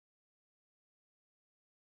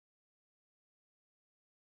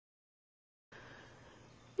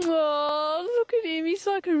Look at him, he's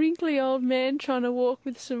like a wrinkly old man trying to walk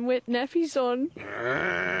with some wet nappies on.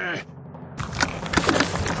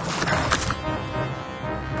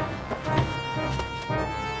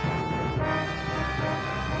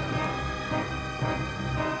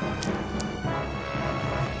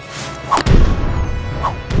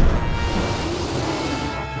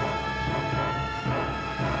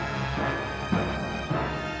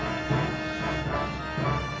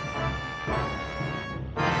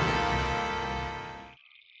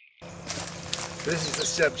 This is the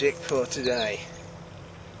subject for today.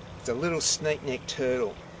 It's a little snake-necked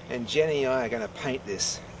turtle, and Jenny and I are going to paint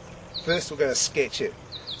this. First we're going to sketch it.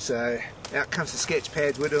 So out comes the sketch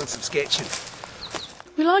pads, we're doing some sketching.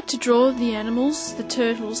 We like to draw the animals, the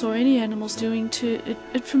turtles or any animals doing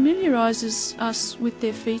it familiarises us with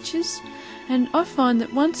their features, and I find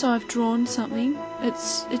that once I've drawn something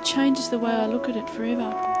it changes the way I look at it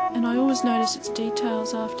forever, and I always notice its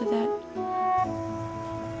details after that.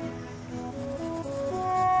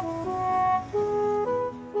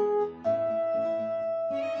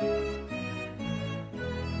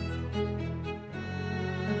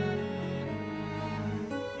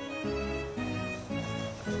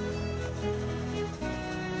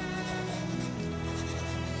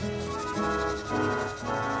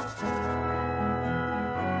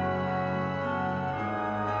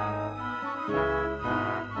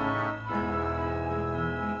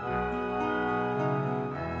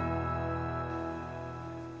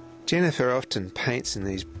 Jennifer often paints in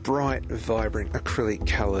these bright, vibrant acrylic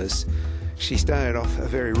colours. She started off a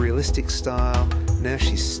very realistic style, now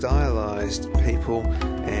she's stylised people,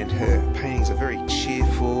 and her paintings are very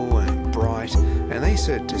cheerful and bright, and they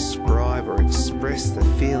sort of describe or express the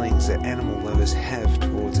feelings that animal lovers have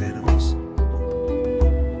towards animals.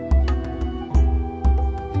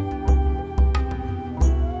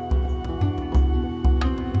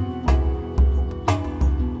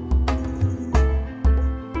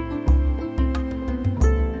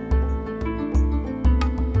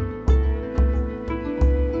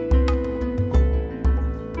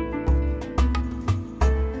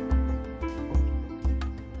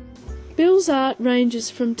 Bill's art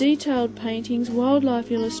ranges from detailed paintings,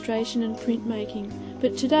 wildlife illustration and printmaking,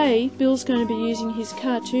 but today Bill's going to be using his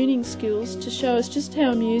cartooning skills to show us just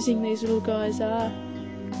how amusing these little guys are.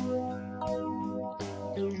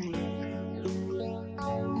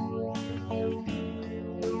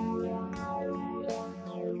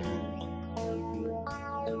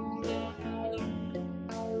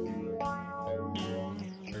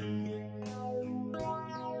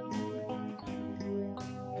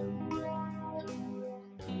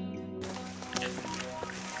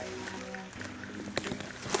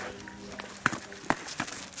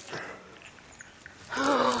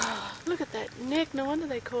 Look at that neck, no wonder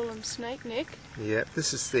they call them snake neck. Yep,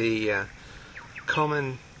 this is the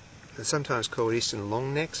common, sometimes called eastern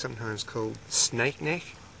long neck, sometimes called snake neck.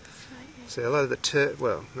 So a lot of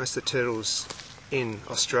the most of the turtles in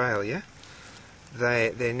Australia,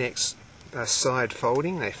 their necks are side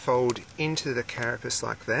folding, they fold into the carapace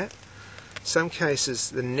like that. Some cases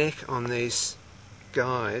the neck on these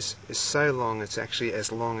guys is so long it's actually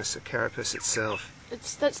as long as the carapace itself.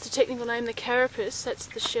 That's the technical name, the carapace, that's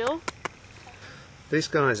the shell. These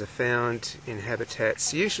guys are found in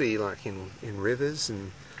habitats, usually like in rivers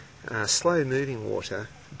and slow moving water,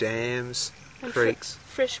 dams, and creeks.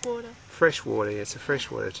 Freshwater. Freshwater, it's a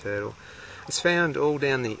freshwater turtle. It's found all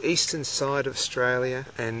down the eastern side of Australia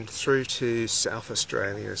and through to South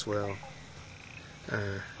Australia as well.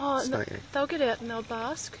 They'll get out and they'll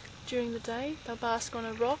bask during the day. They'll bask on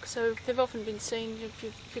a rock, so they've often been seen if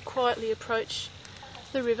you quietly approach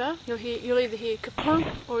the river, you'll either hear kaplunk,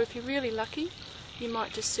 or if you're really lucky, you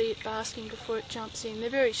might just see it basking before it jumps in. They're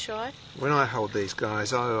very shy. When I hold these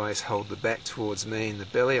guys, I always hold the back towards me and the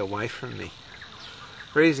belly away from me.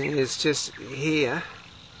 Reason is just here,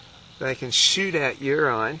 they can shoot out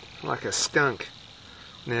urine like a skunk.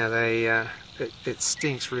 Now it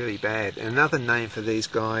stinks really bad. Another name for these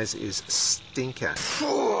guys is stinker.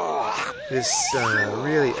 This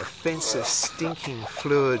really offensive stinking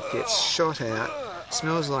fluid gets shot out,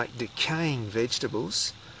 smells like decaying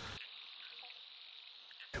vegetables.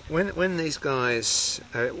 When these guys,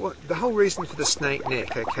 the whole reason for the snake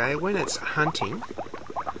neck, okay, when it's hunting,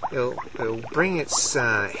 it'll bring its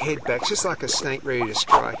head back just like a snake ready to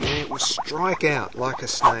strike, and it will strike out like a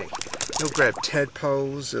snake. It'll grab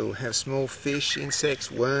tadpoles, it'll have small fish, insects,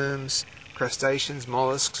 worms, crustaceans,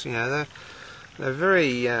 mollusks, you know, they're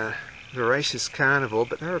very voracious carnivore,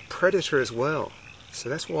 but they're a predator as well. So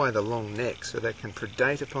that's why the long neck, so they can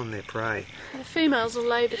predate upon their prey. The females will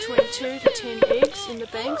lay between 2 to 10 eggs in the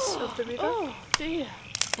banks of the river. Oh dear.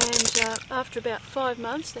 and after about 5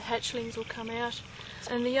 months the hatchlings will come out,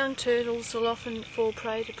 and the young turtles will often fall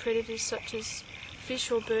prey to predators such as fish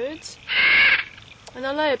or birds, and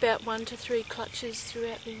they'll lay about 1 to 3 clutches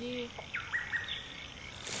throughout the year.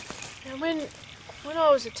 Now when I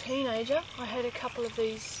was a teenager I had a couple of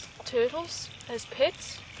these turtles as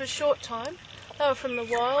pets for a short time. They were from the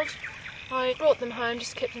wild. I brought them home,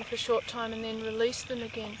 just kept them for a short time and then released them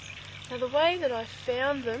again. Now the way that I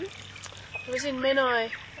found them, it was in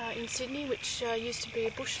Menai in Sydney, which used to be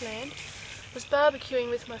a bushland. I was barbecuing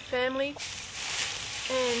with my family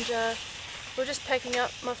and we were just packing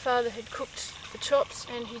up. My father had cooked the chops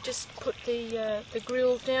and he just put the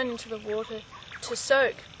grill down into the water to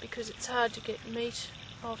soak because it's hard to get meat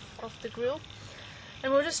off the grill.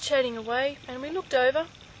 And we were just chatting away and we looked over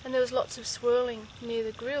and there was lots of swirling near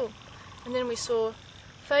the grill. And then we saw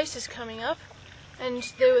faces coming up and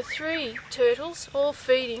there were 3 turtles all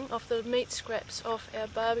feeding off the meat scraps off our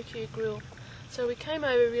barbecue grill. So we came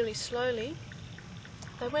over really slowly.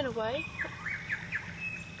 They went away,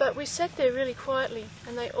 but we sat there really quietly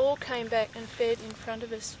and they all came back and fed in front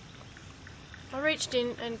of us. I reached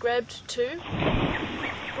in and grabbed 2,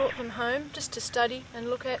 brought them home just to study and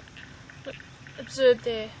look at, observed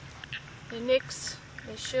their necks,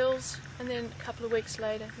 their shells, and then a couple of weeks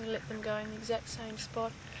later we let them go in the exact same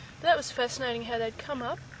spot. But that was fascinating how they'd come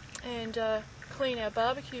up and clean our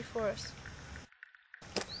barbecue for us.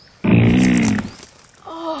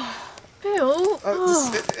 Oh, Bill!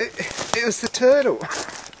 It was the turtle.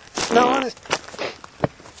 No,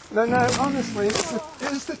 honestly, it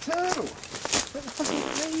was the turtle. It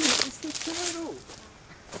was the turtle.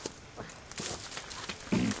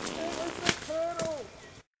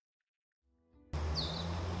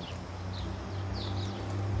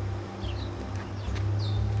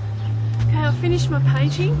 I've finished my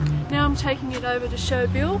painting. Now I'm taking it over to show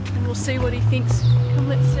Bill and we'll see what he thinks. Come,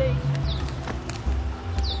 let's see.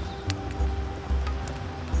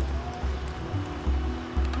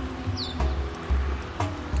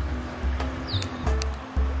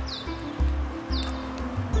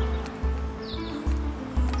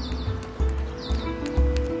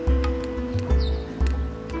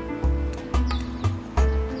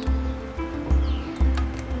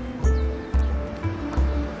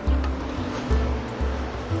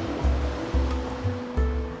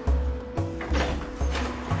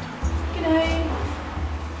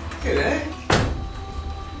 G'day.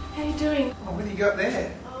 How you doing? Oh, what do you got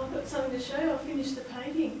there? Oh, I've got something to show you. I finished the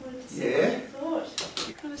painting. Wanted to see Yeah? what you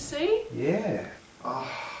thought. Want to see? Yeah. Oh,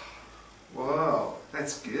 wow,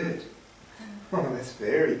 that's good. Oh, that's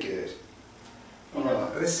very good.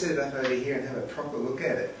 Oh, let's set it up over here and have a proper look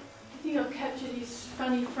at it. I think I've captured his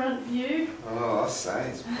funny front view. Oh, I'll say,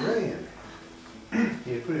 it's brilliant.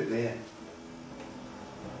 Here, put it there.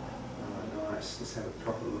 Oh, nice. Let's have a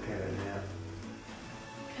proper look at it now.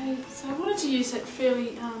 Okay, so I wanted to use that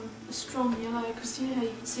fairly strong yellow because you know how you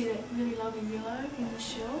can see that really lovely yellow in the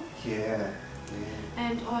shell. Yeah.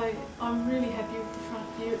 And I'm really happy with the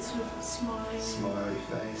front view. It's sort of smiling. Smiley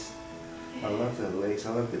face. Yeah. I love the legs.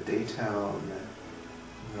 I love the detail on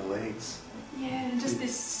the legs. Yeah, and just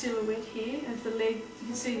this silhouette here of the leg. You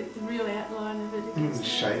can see the real outline of it against The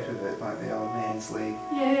shape of it, like the old man's leg.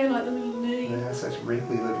 Yeah, like the little knee. They are such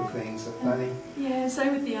wrinkly little things. They're funny. Yeah,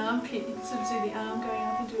 same with the armpit. You can sort of see the arm going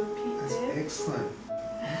up into a pit That's there. excellent.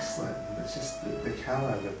 Excellent. It's just the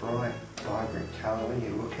colour, the bright, vibrant colour. When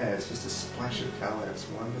you look at it, it's just a splash of colour. It's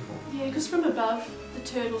wonderful. Yeah, because from above, the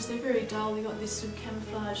turtles, they're very dull. They've got this sort of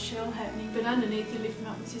camouflage shell happening, but underneath you lift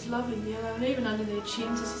them up, it's this lovely yellow, and even under their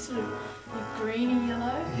chins, it's this sort of like greeny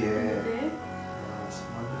yellow. Yeah. There. Oh, it's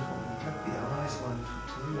wonderful. In fact, the eyes wonderful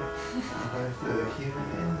too. Both the human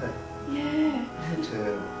and the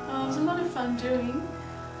turtle. Oh, it was a lot of fun doing.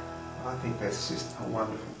 I think that's just a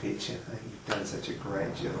wonderful picture. I think you've done such a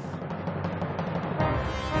great job.